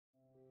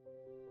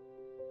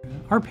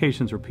Our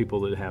patients are people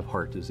that have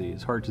heart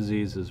disease. Heart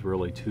disease is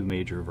really two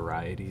major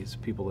varieties.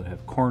 People that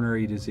have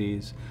coronary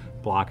disease,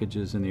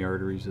 blockages in the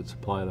arteries that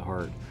supply the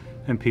heart,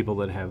 and people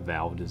that have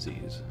valve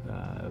disease,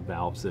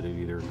 valves that have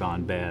either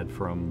gone bad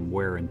from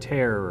wear and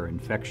tear or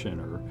infection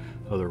or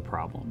other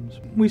problems.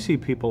 We see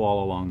people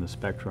all along the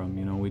spectrum.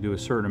 You know, we do a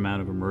certain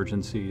amount of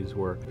emergencies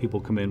where people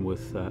come in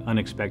with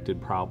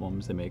unexpected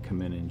problems. They may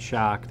come in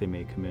shock, they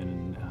may come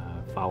in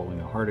following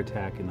a heart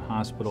attack in the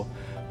hospital.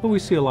 But we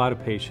see a lot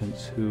of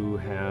patients who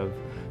have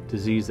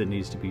disease that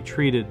needs to be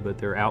treated, but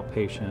they're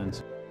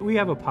outpatients. We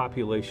have a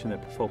population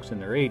of folks in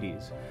their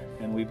 80s,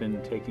 and we've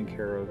been taking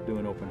care of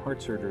doing open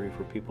heart surgery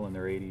for people in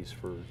their 80s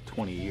for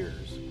 20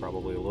 years,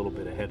 probably a little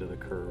bit ahead of the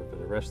curve for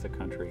the rest of the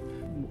country.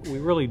 We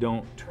really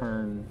don't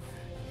turn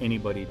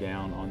anybody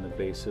down on the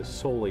basis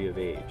solely of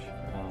age.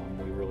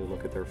 We really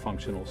look at their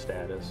functional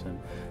status and,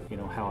 you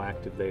know, how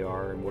active they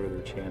are and what are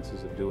their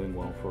chances of doing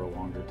well for a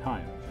longer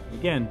time.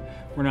 Again,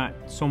 we're not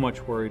so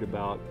much worried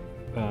about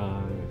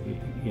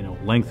you know,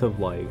 length of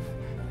life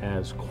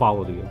as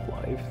quality of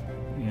life.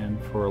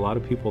 And for a lot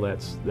of people,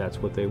 that's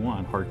what they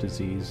want. Heart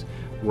disease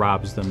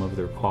robs them of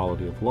their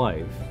quality of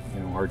life.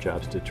 You know, our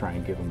job's to try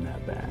and give them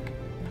that back.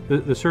 The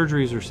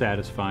surgeries are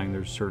satisfying.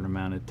 There's a certain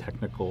amount of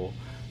technical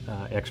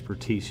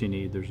expertise you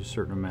need. There's a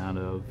certain amount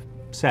of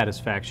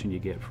satisfaction you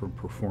get from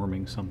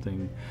performing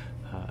something,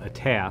 a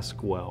task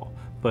well.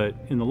 But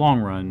in the long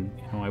run,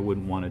 you know, I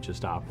wouldn't want to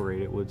just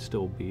operate. It would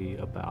still be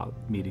about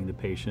meeting the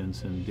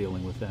patients and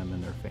dealing with them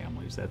and their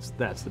families.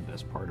 That's the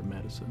best part of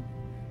medicine.